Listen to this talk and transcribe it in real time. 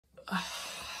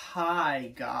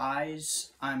Hi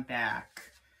guys, I'm back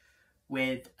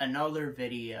with another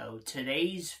video.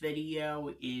 Today's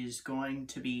video is going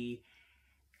to be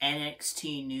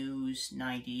NXT News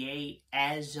 98.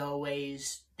 As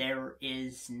always, there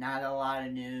is not a lot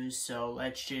of news, so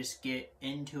let's just get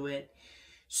into it.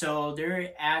 So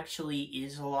there actually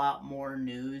is a lot more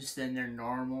news than there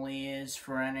normally is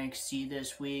for NXT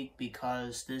this week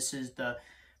because this is the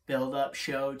build-up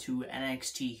show to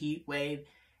NXT Heatwave.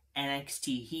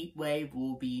 NXT Heatwave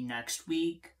will be next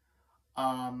week.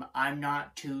 I'm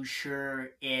not too sure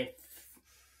if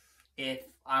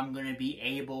I'm gonna be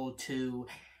able to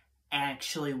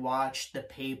actually watch the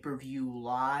pay-per-view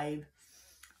live.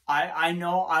 I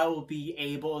know I will be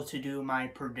able to do my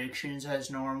predictions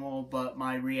as normal, but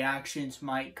my reactions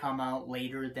might come out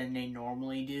later than they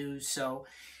normally do, so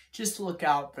just look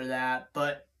out for that.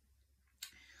 But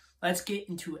let's get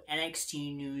into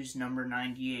NXT News number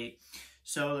 98.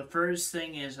 So the first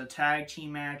thing is a tag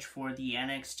team match for the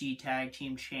NXT Tag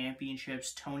Team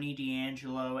Championships. Tony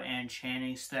D'Angelo and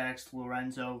Channing Stacks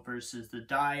Lorenzo versus the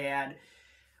Dyad.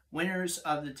 Winners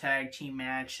of the tag team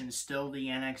match and still the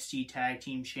NXT Tag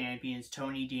Team Champions,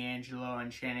 Tony D'Angelo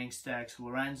and Channing Stacks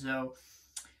Lorenzo.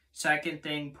 Second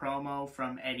thing, promo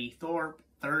from Eddie Thorpe.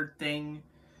 Third thing,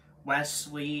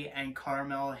 Wesley and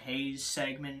Carmel Hayes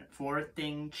segment. Fourth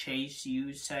thing, Chase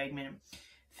U segment.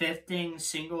 Fifth thing,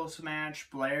 singles match,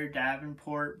 Blair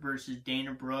Davenport versus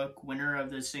Dana Brooke. Winner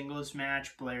of the singles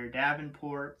match, Blair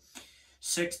Davenport.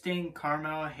 Sixth thing,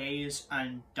 Carmel Hayes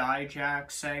and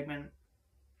Dijak segment.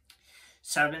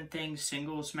 Seventh thing,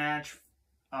 singles match,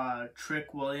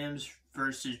 Trick Williams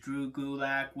versus Drew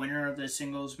Gulak. Winner of the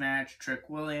singles match, Trick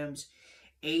Williams.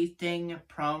 Eighth thing,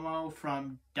 promo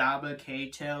from Daba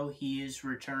Kato. He is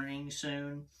returning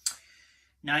soon.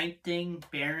 Ninth thing,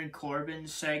 Baron Corbin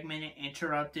segment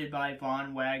interrupted by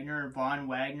Von Wagner. Von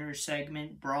Wagner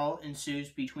segment. Brawl ensues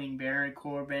between Baron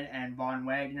Corbin and Von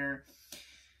Wagner.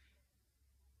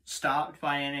 Stopped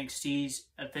by NXT's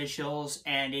officials,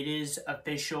 and it is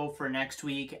official for next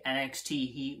week,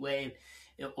 NXT Heatwave.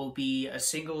 It will be a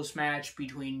singles match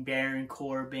between Baron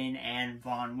Corbin and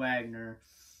Von Wagner.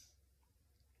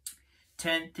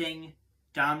 10th thing,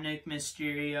 Dominic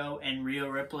Mysterio and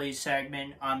Rhea Ripley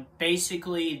segment.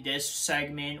 Basically, this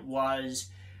segment was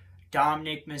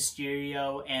Dominic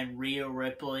Mysterio and Rhea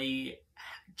Ripley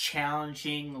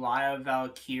challenging Lyra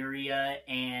Valkyria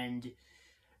and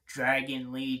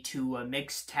Dragon Lee to a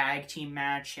mixed tag team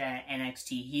match at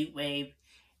NXT Heatwave.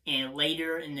 And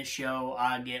later in the show,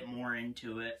 I'll get more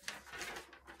into it.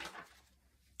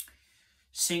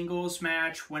 Singles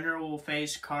match, winner will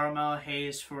face Carmel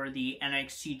Hayes for the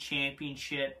NXT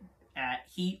Championship at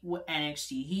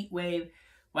NXT Heatwave.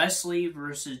 Wesley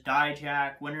versus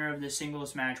Dijak, winner of the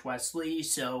singles match, Wesley.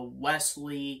 So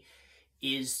Wesley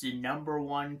is the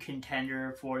 #1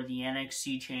 contender for the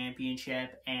NXT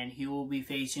Championship, and he will be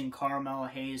facing Carmel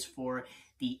Hayes for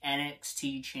the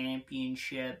NXT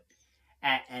Championship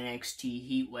at NXT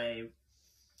Heatwave.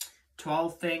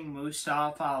 12th thing,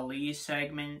 Mustafa Ali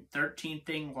segment. 13th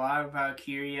thing, Lyra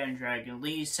Valkyria and Dragon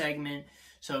Lee segment.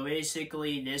 So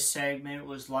basically, this segment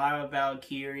was Lyra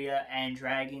Valkyria and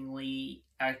Dragon Lee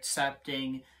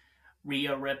accepting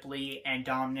Rhea Ripley and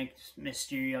Dominic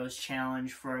Mysterio's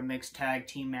challenge for a mixed tag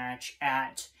team match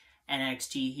at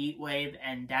NXT Heatwave,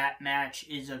 and that match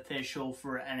is official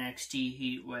for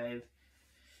NXT Heatwave.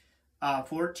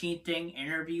 14th thing,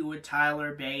 interview with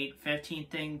Tyler Bate. 15th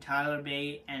thing, Tyler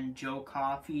Bate and Joe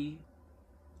Coffey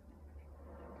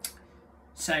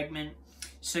segment.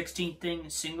 16th thing,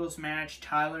 singles match,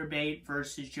 Tyler Bate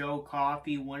versus Joe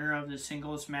Coffey. Winner of the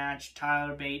singles match,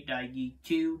 Tyler Bate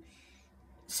DQ.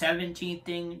 17th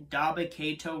thing, Daba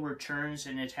Kato returns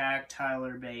and attack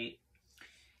Tyler Bate.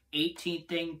 18th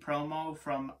thing, promo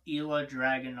from Ilya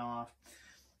Dragunov.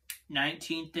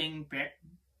 19th thing,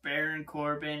 Baron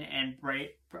Corbin and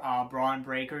Braun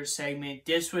Breaker segment.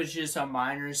 This was just a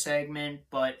minor segment,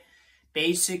 but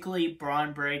basically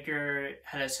Braun Breaker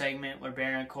had a segment where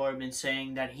Baron Corbin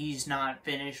saying that he's not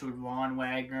finished with Von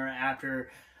Wagner after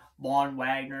Von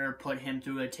Wagner put him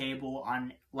through a table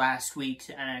on last week's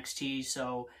NXT.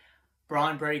 So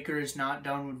Braun Breaker is not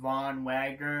done with Von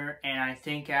Wagner, and I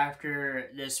think after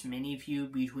this mini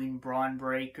feud between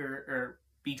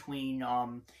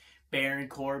Baron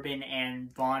Corbin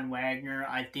and Von Wagner,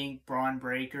 I think Braun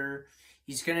Breaker,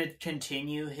 he's going to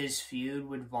continue his feud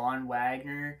with Von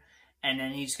Wagner, and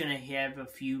then he's going to have a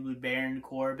feud with Baron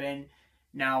Corbin.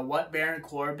 Now, what Baron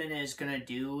Corbin is going to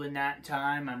do in that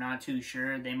time, I'm not too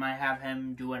sure. They might have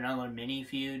him do another mini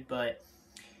feud, but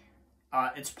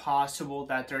it's possible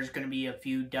that there's going to be a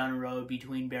feud down the road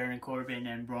between Baron Corbin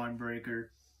and Braun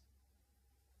Breaker.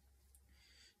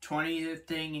 20th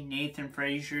thing, Nathan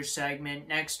Frazier segment.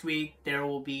 Next week, there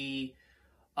will be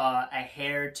a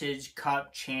Heritage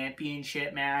Cup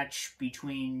Championship match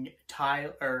between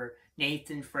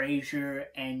Nathan Frazier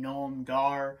and Noam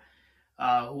Dar.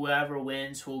 Whoever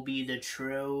wins will be the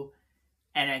true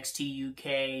NXT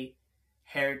UK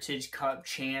Heritage Cup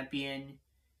champion.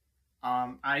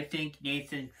 I think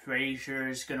Nathan Frazier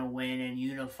is going to win and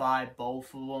unify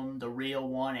both of them, the real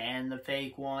one and the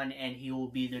fake one, and he will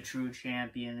be the true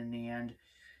champion in the end.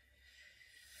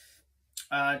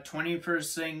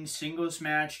 21st thing, singles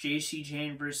match, JC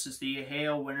Jane versus Thea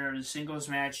Hale. Winner of the singles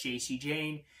match, JC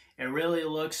Jane. It really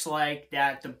looks like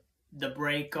that the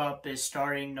breakup is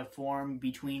starting to form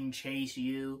between Chase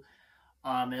U.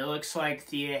 It looks like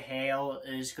Thea Hale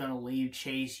is going to leave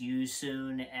Chase U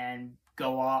soon and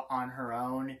go out on her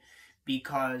own,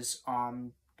 because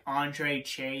Andre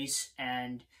Chase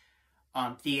and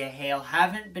Thea Hale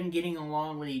haven't been getting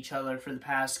along with each other for the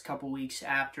past couple weeks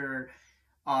after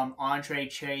Andre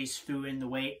Chase threw in the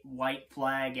white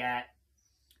flag at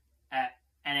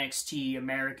NXT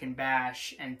American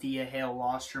Bash, and Thea Hale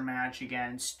lost her match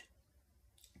against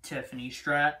Tiffany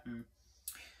Stratton.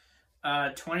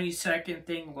 22nd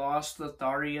thing, Lost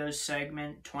Lothario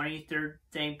segment. 23rd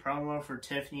thing, promo for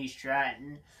Tiffany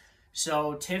Stratton.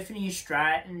 So Tiffany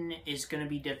Stratton is going to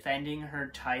be defending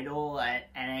her title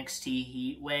at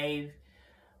NXT Heatwave,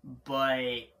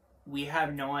 but we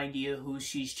have no idea who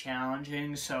she's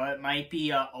challenging, so it might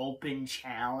be an open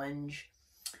challenge.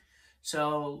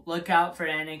 So look out for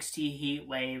NXT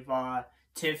Heatwave.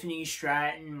 Tiffany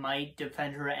Stratton might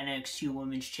defend her NXT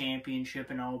Women's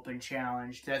Championship in an open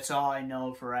challenge. That's all I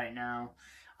know for right now.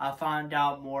 I'll find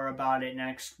out more about it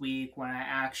next week when I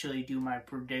actually do my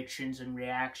predictions and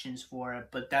reactions for it,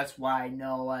 but that's what I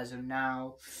know as of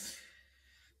now.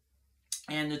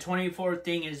 And the 24th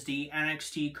thing is the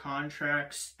NXT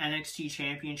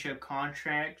Championship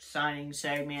contract signing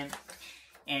segment.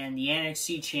 And the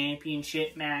NXT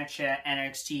Championship match at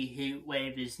NXT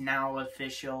Heatwave is now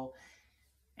official.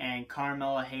 And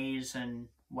Carmella Hayes and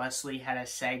Wesley had a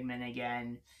segment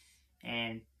again.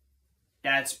 And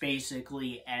that's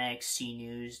basically NXT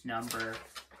News number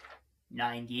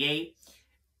 98.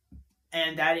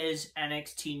 And that is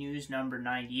NXT News number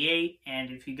 98.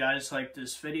 And if you guys like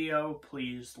this video,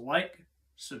 please like,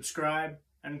 subscribe,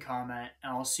 and comment.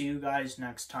 And I'll see you guys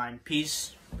next time.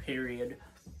 Peace, period.